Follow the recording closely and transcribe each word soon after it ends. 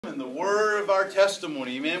and the word of our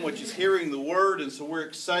testimony, amen, which is hearing the word, and so we're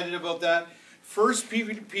excited about that. 1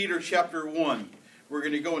 Peter chapter 1. We're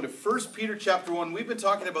going to go into 1 Peter chapter 1. We've been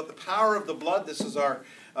talking about the power of the blood. This is our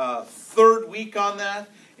third week on that.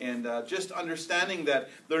 And just understanding that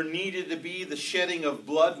there needed to be the shedding of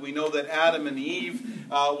blood. We know that Adam and Eve,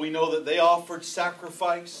 we know that they offered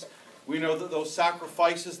sacrifice. We know that those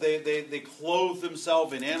sacrifices, they clothed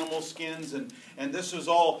themselves in animal skins. And this was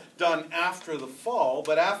all done after the fall.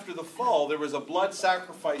 But after the fall, there was a blood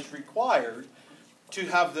sacrifice required to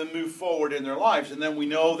have them move forward in their lives. And then we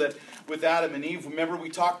know that with Adam and Eve, remember we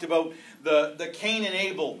talked about the Cain and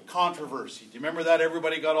Abel controversy. Do you remember that?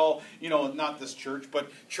 Everybody got all, not this church, but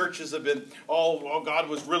churches have been all, God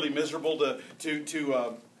was really miserable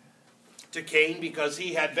to Cain because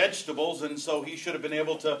he had vegetables, and so he should have been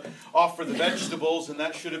able to offer the vegetables, and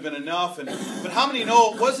that should have been enough. But how many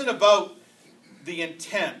know it wasn't about the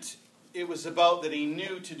intent? It was about that he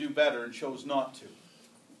knew to do better and chose not to.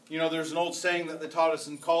 There's an old saying that they taught us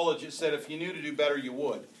in college. It said, if you knew to do better, you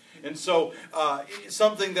would. And so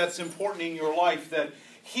something that's important in your life that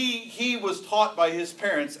he was taught by his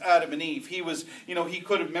parents, Adam and Eve. He was, he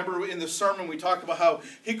could have, remember in the sermon we talked about how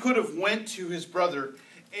he could have went to his brother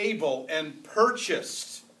Abel and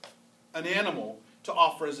purchased an animal to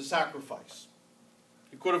offer as a sacrifice.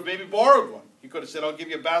 He could have maybe borrowed one. He could have said, I'll give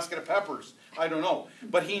you a basket of peppers. I don't know.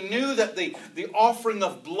 But he knew that the offering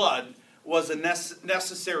of blood was a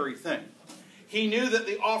necessary thing. He knew that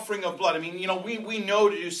the offering of blood, we know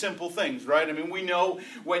to do simple things, right? We know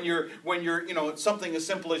when you're it's something as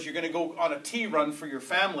simple as you're going to go on a tea run for your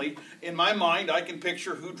family. In my mind, I can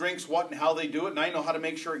picture who drinks what and how they do it, and I know how to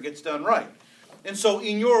make sure it gets done right. And so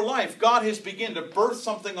in your life, God has begun to birth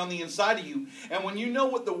something on the inside of you. And when you know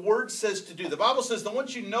what the Word says to do, the Bible says that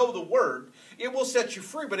once you know the Word, it will set you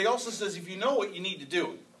free. But He also says if you know it, you need to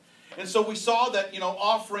do it. And so we saw that,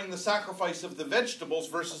 offering the sacrifice of the vegetables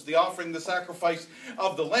versus the offering the sacrifice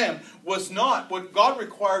of the lamb was not what God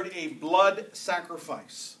required, a blood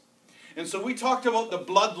sacrifice. And so we talked about the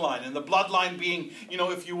bloodline, and the bloodline being,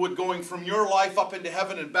 if you would, going from your life up into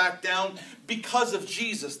heaven and back down. Because of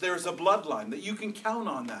Jesus, there's a bloodline that you can count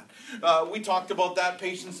on that. We talked about that,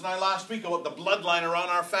 Patience and I, last week, about the bloodline around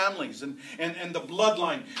our families and the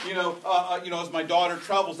bloodline, as my daughter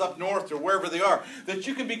travels up north or wherever they are, that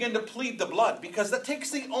you can begin to plead the blood, because that takes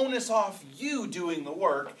the onus off you doing the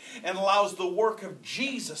work and allows the work of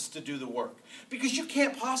Jesus to do the work. Because you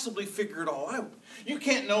can't possibly figure it all out. You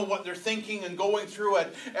can't know what they're thinking and going through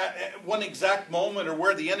at one exact moment, or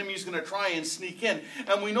where the enemy is going to try and sneak in.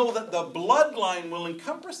 And we know that the bloodline will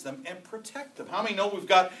encompass them and protect them. How many know we've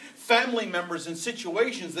got family members in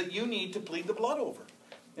situations that you need to plead the blood over?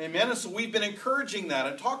 Amen. And so we've been encouraging that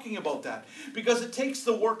and talking about that, because it takes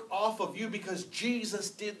the work off of you, because Jesus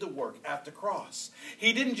did the work at the cross.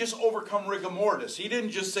 He didn't just overcome rigor mortis. He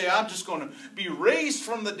didn't just say, I'm just going to be raised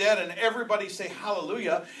from the dead and everybody say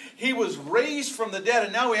hallelujah. He was raised from the dead,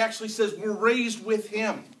 and now He actually says we're raised with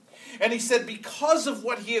Him. And He said because of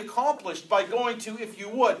what He accomplished by going to, if you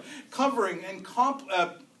would, covering and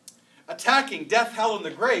attacking death, hell, and the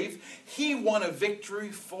grave, He won a victory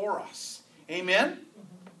for us. Amen?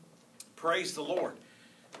 Praise the Lord.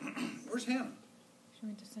 Where's Hannah? She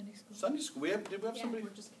went to Sunday school. Sunday school. Did we have somebody?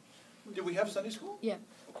 Did we have Sunday school? Yeah.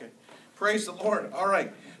 Okay. Praise the Lord. All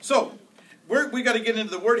right. So, we got to get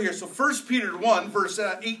into the Word here. So 1 Peter 1, verse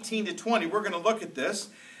 18 to 20. We're going to look at this.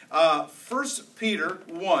 1 Peter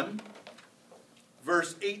 1,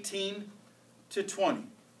 verse 18 to 20.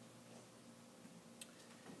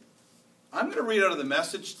 I'm going to read out of the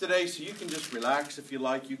Message today, so you can just relax if you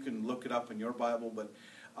like. You can look it up in your Bible, but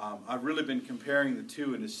I've really been comparing the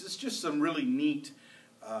two, and it's just some really neat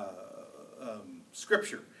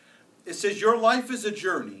scripture. It says, your life is a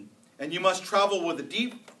journey, and you must travel with a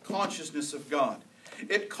deep consciousness of God.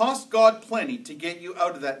 It cost God plenty to get you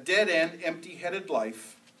out of that dead-end, empty-headed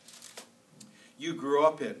life you grew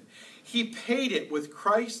up in. He paid it with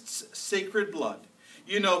Christ's sacred blood.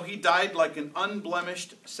 He died like an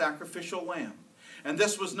unblemished sacrificial lamb. And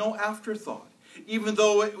this was no afterthought. Even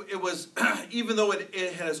though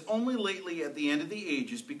it has only lately at the end of the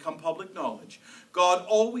ages become public knowledge, God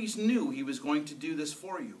always knew He was going to do this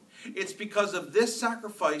for you. It's because of this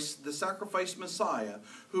sacrifice, the sacrifice Messiah,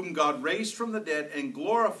 whom God raised from the dead and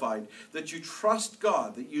glorified, that you trust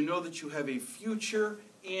God, that you know that you have a future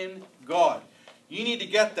in God. You need to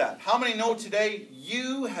get that. How many know today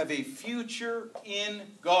you have a future in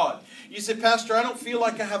God? You say, Pastor, I don't feel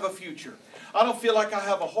like I have a future. I don't feel like I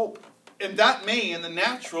have a hope. And that may, in the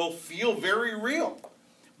natural, feel very real.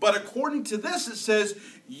 But according to this, it says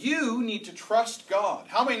you need to trust God.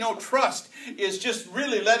 How many know trust is just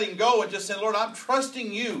really letting go and just saying, Lord, I'm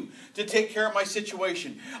trusting you to take care of my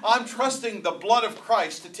situation. I'm trusting the blood of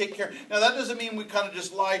Christ to take care. Now, that doesn't mean we kind of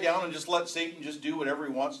just lie down and just let Satan just do whatever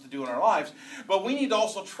he wants to do in our lives. But we need to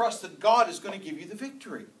also trust that God is going to give you the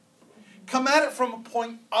victory. Come at it from a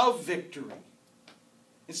point of victory.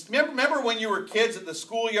 Remember when you were kids at the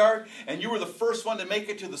schoolyard and you were the first one to make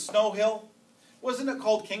it to the snow hill? Wasn't it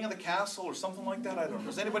called King of the Castle or something like that? I don't know.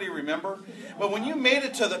 Does anybody remember? But when you made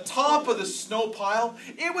it to the top of the snow pile,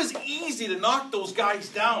 it was easy to knock those guys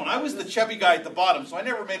down. I was the chubby guy at the bottom, so I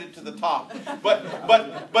never made it to the top. But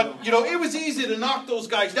you know, it was easy to knock those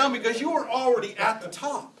guys down because you were already at the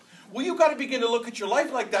top. Well, you've got to begin to look at your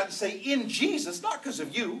life like that and say, in Jesus, not because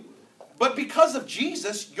of you, but because of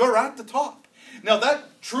Jesus, you're at the top. Now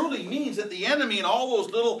that truly means that the enemy and all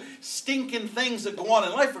those little stinking things that go on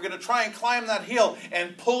in life are going to try and climb that hill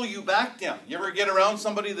and pull you back down. You ever get around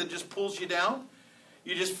somebody that just pulls you down?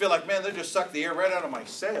 You just feel like, man, they just sucked the air right out of my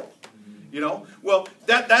sail. You know? Well,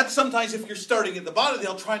 that's sometimes if you're starting at the bottom of the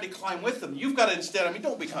hill trying to climb with them. You've got to instead, I mean,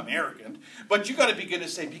 don't become arrogant, but you've got to begin to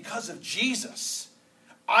say, because of Jesus,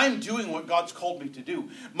 I'm doing what God's called me to do.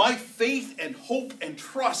 My faith and hope and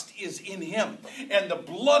trust is in Him. And the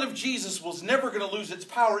blood of Jesus was never going to lose its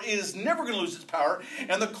power. It is never going to lose its power.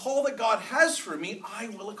 And the call that God has for me, I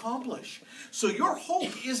will accomplish. So your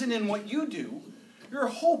hope isn't in what you do. Your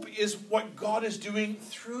hope is what God is doing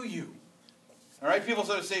through you. All right? People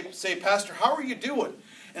sort of say, Pastor, how are you doing?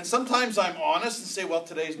 And sometimes I'm honest and say, well,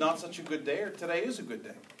 today's not such a good day, or today is a good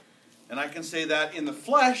day. And I can say that in the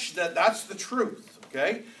flesh, that's the truth.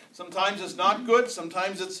 Okay? Sometimes it's not good.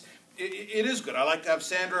 Sometimes it is good. I like to have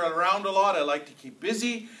Sandra around a lot. I like to keep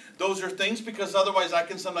busy. Those are things because otherwise I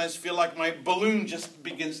can sometimes feel like my balloon just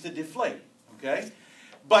begins to deflate. Okay?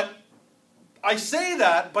 But I say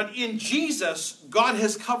that, but in Jesus, God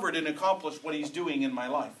has covered and accomplished what He's doing in my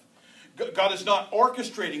life. God is not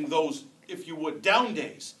orchestrating those, if you would, down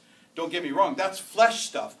days. Don't get me wrong, that's flesh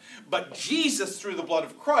stuff. But Jesus, through the blood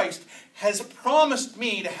of Christ, has promised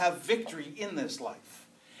me to have victory in this life.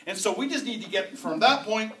 And so we just need to get from that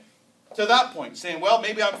point to that point, saying, well,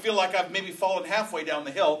 maybe I feel like I've maybe fallen halfway down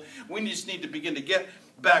the hill. We just need to begin to get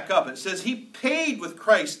back up. It says He paid with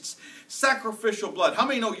Christ's sacrificial blood. How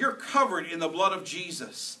many know you're covered in the blood of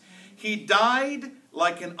Jesus? He died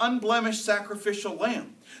like an unblemished sacrificial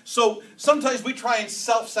lamb. So sometimes we try and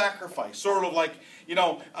self-sacrifice, sort of like, you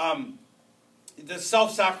know, the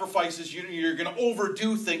self-sacrifice is you're going to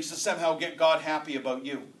overdo things to somehow get God happy about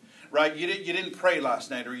you. Right? You didn't pray last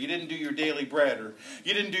night, or you didn't do your daily bread, or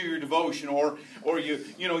you didn't do your devotion, or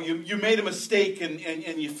you made a mistake and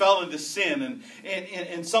you fell into sin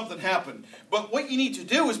and something happened. But what you need to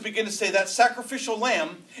do is begin to say that sacrificial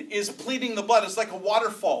lamb is pleading the blood. It's like a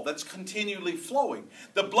waterfall that's continually flowing.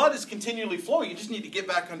 The blood is continually flowing. You just need to get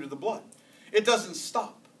back under the blood. It doesn't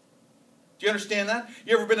stop. Do you understand that?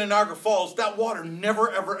 You ever been in Niagara Falls? That water never,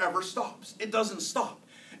 ever, ever stops. It doesn't stop.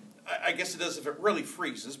 I guess it does if it really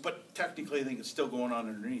freezes, but technically I think it's still going on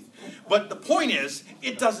underneath. But the point is,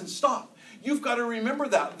 it doesn't stop. You've got to remember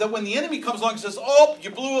that when the enemy comes along and says, oh,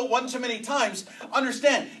 you blew it one too many times,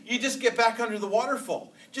 understand, you just get back under the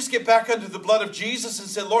waterfall. Just get back under the blood of Jesus and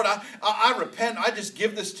say, Lord, I repent. I just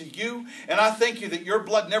give this to you. And I thank you that your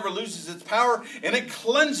blood never loses its power. And it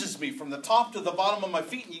cleanses me from the top to the bottom of my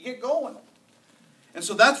feet. And you get going. And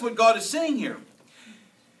so that's what God is saying here.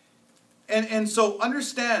 And so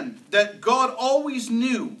understand that God always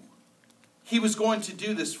knew He was going to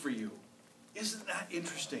do this for you. Isn't that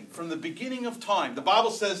interesting? From the beginning of time, the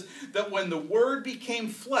Bible says that when the Word became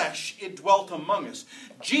flesh, it dwelt among us.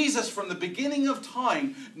 Jesus, from the beginning of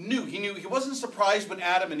time, knew. He knew. He wasn't surprised when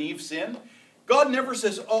Adam and Eve sinned. God never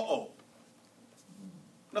says, uh-oh.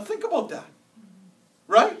 Now think about that.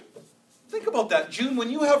 Right? Think about that. June, when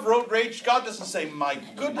you have road rage, God doesn't say, my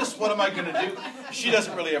goodness, what am I going to do? She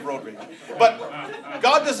doesn't really have road rage. But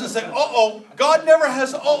God doesn't say, uh-oh. God never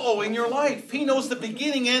has uh-oh in your life. He knows the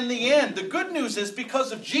beginning and the end. The good news is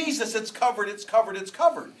because of Jesus, it's covered, it's covered, it's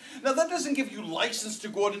covered. Now, that doesn't give you license to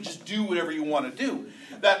go out and just do whatever you want to do.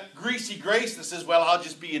 That greasy grace that says, well, I'll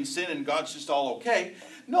just be in sin and God's just all okay.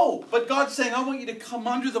 No, but God's saying, I want you to come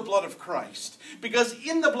under the blood of Christ. Because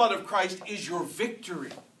in the blood of Christ is your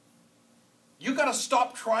victory. You've got to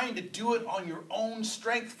stop trying to do it on your own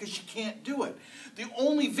strength because you can't do it. The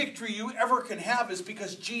only victory you ever can have is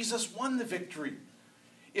because Jesus won the victory.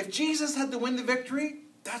 If Jesus had to win the victory,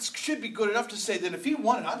 that should be good enough to say that if He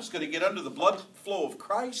won it, I'm just going to get under the blood flow of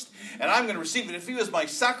Christ and I'm going to receive it. If He was my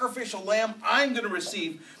sacrificial lamb, I'm going to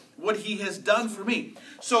receive what He has done for me.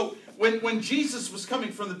 So When Jesus was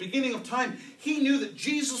coming from the beginning of time, he knew that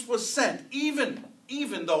Jesus was sent. Even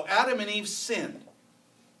though Adam and Eve sinned,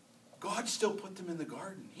 God still put them in the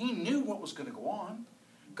garden. He knew what was going to go on.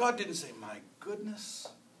 God didn't say, my goodness,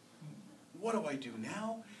 what do I do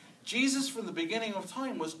now? Jesus, from the beginning of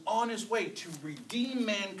time, was on his way to redeem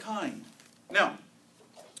mankind. Now,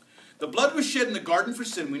 the blood was shed in the garden for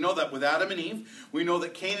sin. We know that with Adam and Eve. We know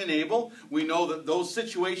that Cain and Abel. We know that those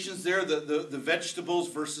situations there, the vegetables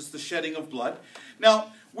versus the shedding of blood.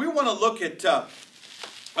 Now, we want to look at,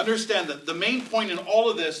 understand that the main point in all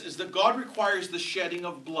of this is that God requires the shedding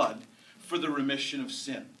of blood for the remission of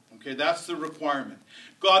sin. Okay, that's the requirement.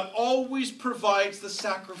 God always provides the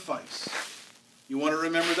sacrifice. You want to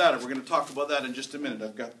remember that. We're going to talk about that in just a minute.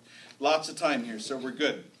 I've got lots of time here, so we're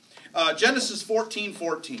good. Genesis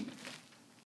 14:14.